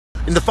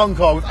in the fun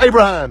car with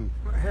Abraham,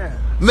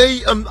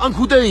 me and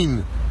Uncle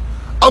Dean.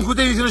 Uncle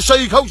Dean's going to show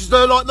you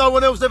Colchester like no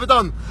one else ever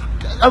done.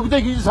 Uncle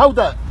Dean, can you just hold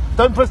that?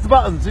 Don't press the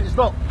buttons, it's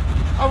not.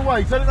 Other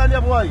way, turn it around the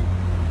other way.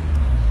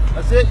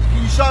 That's it.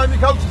 Can you show him the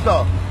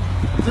Colchester?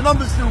 The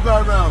numbers still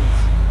going round.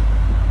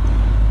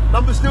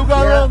 Numbers still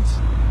going round.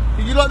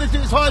 Can you like this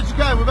as high as you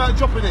can without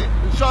dropping it?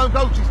 And show him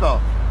Colchester.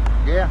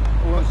 Yeah,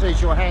 all I see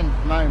is your hand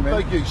at the moment.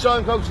 Thank you. Show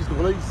him Colchester,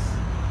 please.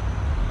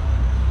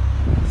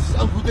 This is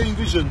Uncle Dean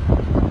Vision.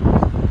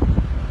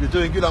 You're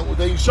doing good, Uncle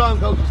Dean. Show him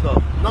Colchester.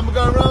 Number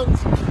going round?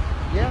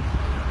 Yeah.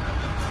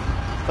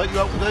 Thank you,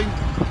 Uncle Dean.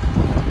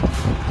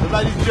 So,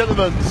 ladies and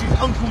gentlemen, this is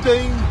Uncle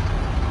Dean,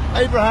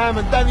 Abraham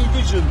and Danny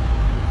Vision.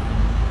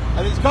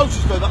 And it's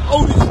Colchester, the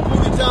oldest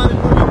recorded town in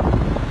Britain.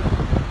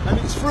 And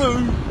it's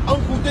through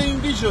Uncle Dean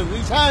Vision.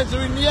 His hands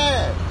are in the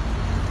air.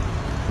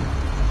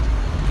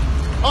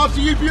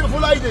 After you beautiful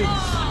ladies.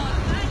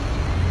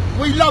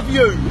 We love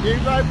you. You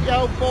love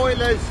your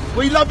boilers.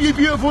 We love you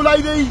beautiful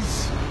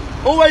ladies.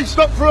 Always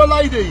stop for a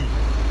lady.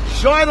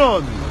 Shine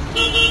on.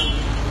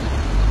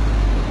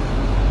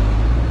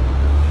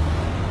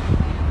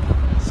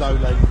 So,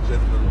 ladies and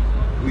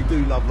gentlemen, we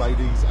do love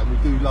ladies and we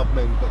do love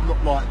men, but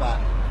not like that.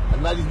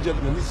 And ladies and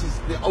gentlemen, this is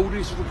the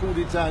oldest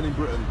recorded town in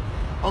Britain.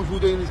 Uncle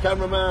Dean, his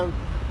cameraman,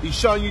 he's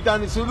showing you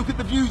down. So look at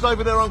the views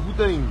over there, Uncle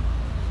Dean.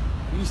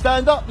 Can you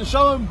stand up and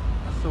show them?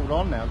 It's all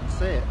on now, I can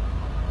see it.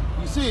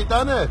 You see it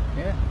down there?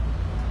 Yeah.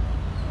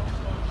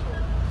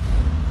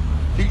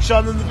 Keep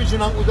showing them the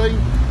vision, Uncle Dean.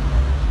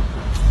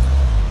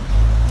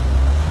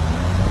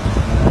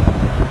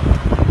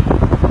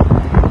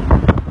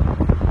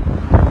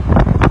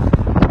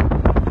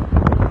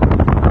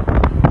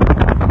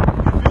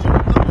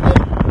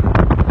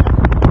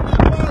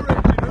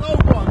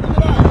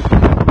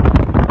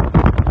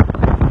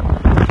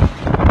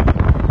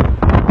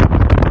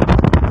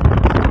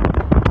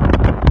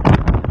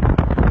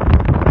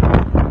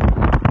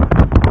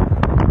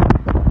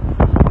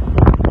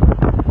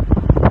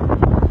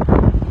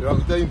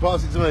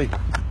 Pass it to me.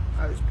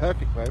 Oh, it's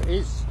perfect where it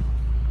is.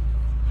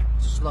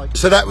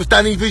 So that was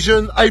Danny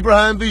Vision,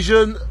 Abraham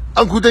Vision,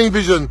 Uncle Dean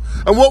Vision.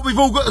 And what we've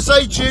all got to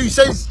say to you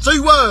says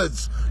 2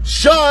 words.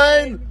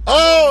 Shine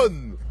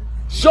on!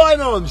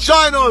 Shine on,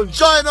 shine on,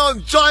 shine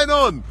on, shine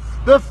on.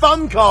 The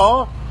fun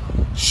car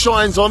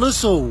shines on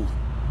us all.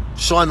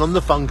 Shine on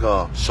the fun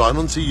car. Shine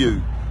on to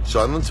you.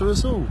 Shine on to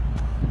us all.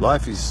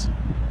 Life is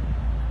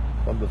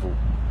wonderful.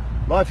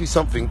 Life is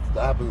something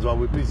that happens while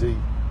we're busy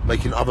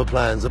making other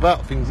plans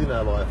about things in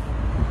our life.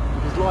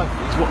 Because life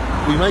is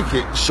what we make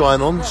it.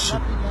 Shine on. Look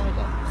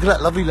at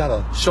that lovely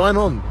ladder. Shine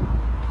on.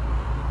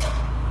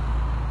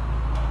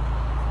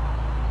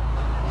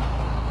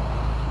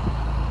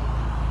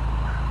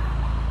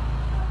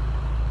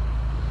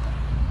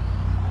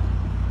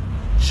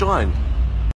 Shine.